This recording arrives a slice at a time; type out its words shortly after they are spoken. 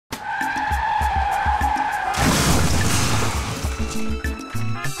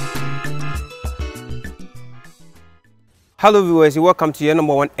Hello viewers, welcome to your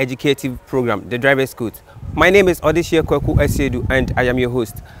 #1 educative program, The Driver's Code. My name is Odishia Kweku Esiedu and I am your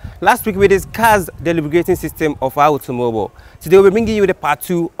host. Last week we discussed the lubricating system of our automobile. Today we'll be bringing you the part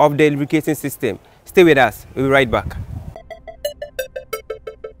 2 of the lubricating system. Stay with us, we'll be right back.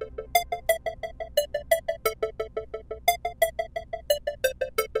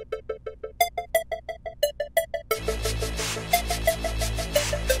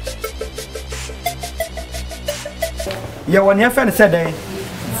 Yeah, when your friend said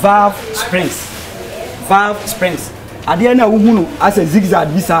valve springs. Valve springs. At the end of the as a zigzag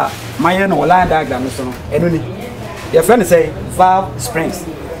visa, my line diagram. Your friend say valve springs.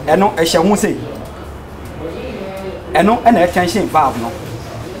 And no, I shall say. And no, and attention valve no.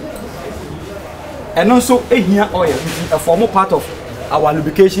 And also a here oil, which is a formal part of our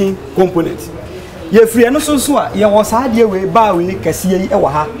lubrication component. Your friend also saw you was hard your way by we can see and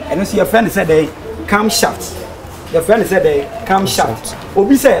also your friend said a camshaft. The friend said they camshaft.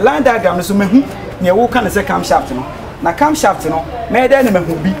 Obi say line diagram so mehu ne wo kan say camshaft no. Na camshaft no me dey na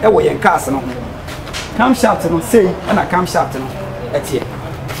mehu bi e wo yen cars no. Camshaft no say na camshaft no etie.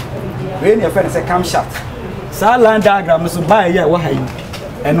 We ne friend say camshaft. Sa line diagram so ba ye wo hayi.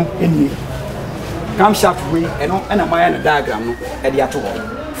 Eno eni. Camshaft we eno na my na diagram no e dey ato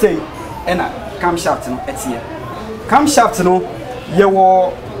ho. Say na camshaft no etie. Camshaft no ye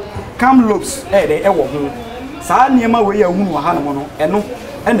wo cam lobes dey e wo ho. Sa niema we ya hunu ha no eno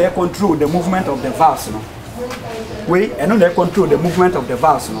na control the movement of the valves no we eno na control the movement of the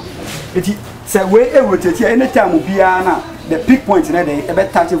valves no eti say we e rotate anytime bia na the peak point na dey e be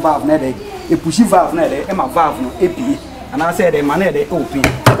touch valve na dey e push valve na dey e ma valve no e pie ana say dey ma na dey open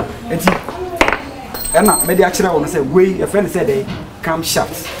eti ena me dey akire won say we your friend say dey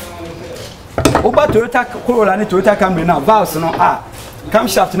camshaft oba Toyota Corolla ni Toyota Camry na valves no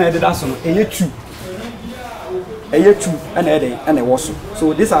camshaft na dey that so no eye 2 2 and a was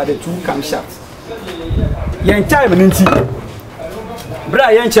so these are the two camshafts. Yan time ninti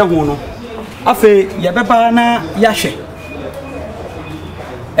bra yan che ho no afi ye beba na yahwe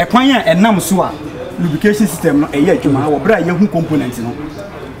e kwan a enam so a lubrication system no eye adwuma wo bra ye hu component no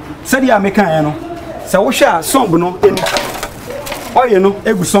said ya me kan no se wo hwe a somb no eni oil no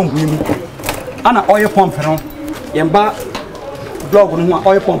egu somb ni ana oil pump no ye mba blog no ho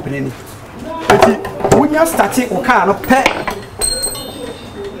oil pump ni eti wunya start o car no pe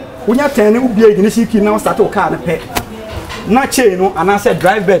wunya tene ubi ignition key na start o car no pe na chain no ana say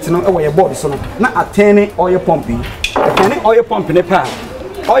drive belt no e wo ye board so no na atene oil pump ne pa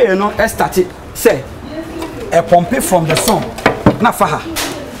oil no e start say e pump from the sump na fa ha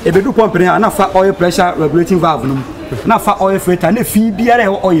e be do pump ne na fa oil pressure regulating valve no na fa oil filter na fi biara e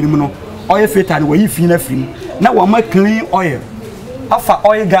oil no no oil filter no wo fi na free na wo ma clean oil afa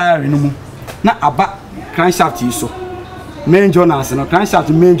oil gallery no mu na aba crankshaft yi so main journals no crankshaft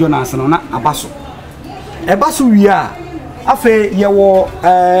main journals no na aba so wi a afa ye wo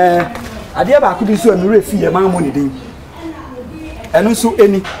ade ba ku bi so mi refi ye man mo ni den eno so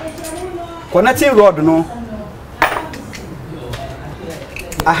eni connecting rod no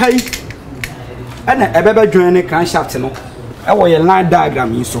ahai ana ebebe join ne crankshaft no e wo ye line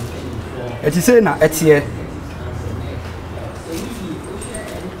diagram yi so eti say na etie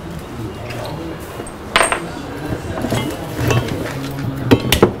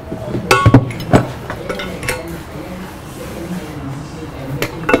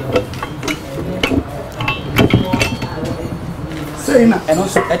and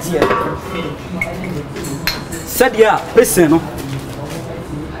also at here. Said ya, person no.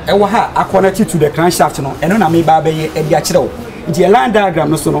 E wa ha a connected to the crankshaft no. Eno na me ba be ye e dia kire wo. Nti line diagram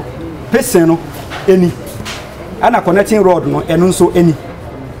no so no. Person no eni. Ana connecting rod no eno nso eni.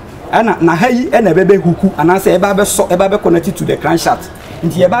 Ana na ha yi e na bebe huku ana say e ba be so e ba be connected to the crankshaft.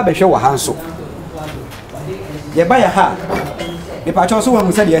 Nti ye ba be hwe wo ha nso. Ye ba ya ha. Me pa cho so wa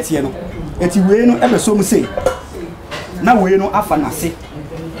mu said ya tie no. Eti we no e be so mu say na we no afa na se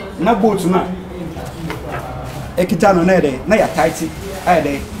na boat na ekita no na dey na ya tight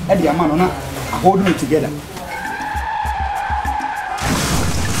dey e dey ama no na hold it together